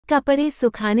कपड़े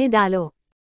सुखाने डालो।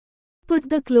 Put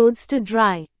the clothes to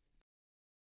dry.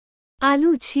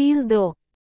 आलू छील दो।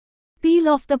 Peel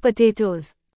off the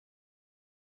potatoes.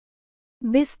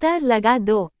 बिस्तर लगा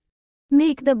दो।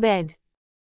 Make the bed.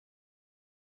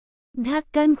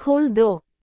 ढक्कन खोल दो।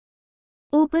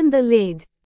 Open the lid.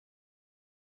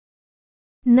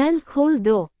 नल खोल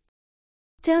दो।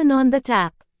 Turn on the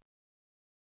tap.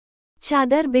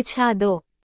 चादर बिछा दो।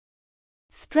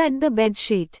 Spread the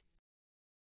bedsheet.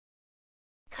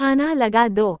 खाना लगा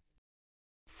दो।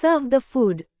 Serve the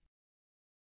food.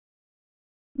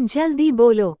 जल्दी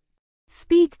बोलो।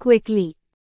 Speak quickly.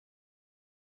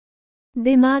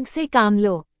 दिमाग से काम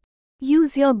लो।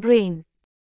 Use your brain.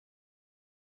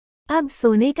 अब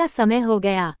सोने का समय हो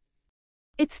गया।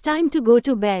 It's time to go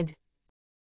to bed.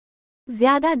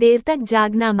 ज्यादा देर तक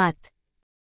जागना मत।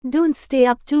 Don't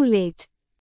stay up too late.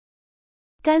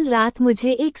 कल रात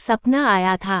मुझे एक सपना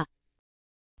आया था।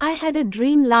 I had a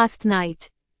dream last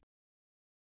night.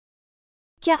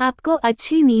 क्या आपको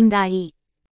अच्छी नींद आई?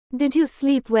 Did you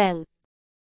sleep well?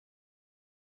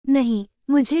 नहीं,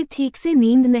 मुझे ठीक से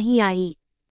नींद नहीं आई।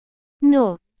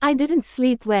 No, I didn't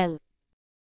sleep well.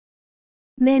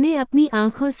 मैंने अपनी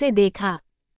आंखों से देखा।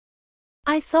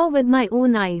 I saw with my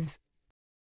own eyes.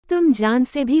 तुम जान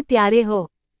से भी प्यारे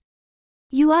हो।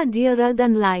 You are dearer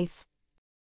than life.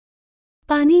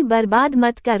 पानी बर्बाद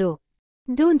मत करो।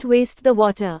 Don't waste the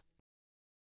water.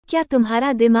 क्या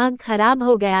तुम्हारा दिमाग खराब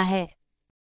हो गया है?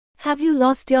 Have you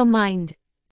lost your mind?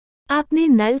 आपने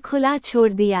नल खुला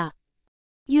छोड़ दिया।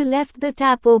 You left the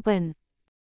tap open.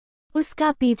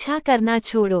 उसका पीछा करना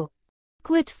छोड़ो।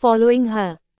 Quit following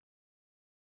her.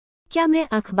 क्या मैं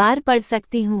अखबार पढ़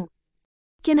सकती हूँ?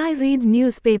 Can I read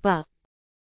newspaper?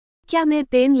 क्या मैं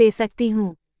पेन ले सकती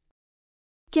हूँ?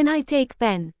 Can I take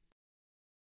pen?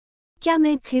 क्या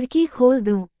मैं खिड़की खोल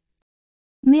दूँ?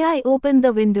 May I open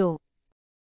the window?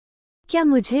 क्या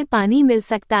मुझे पानी मिल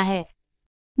सकता है?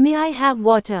 May I have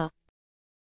water?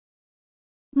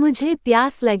 मुझे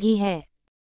प्यास लगी है।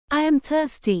 I am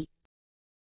thirsty.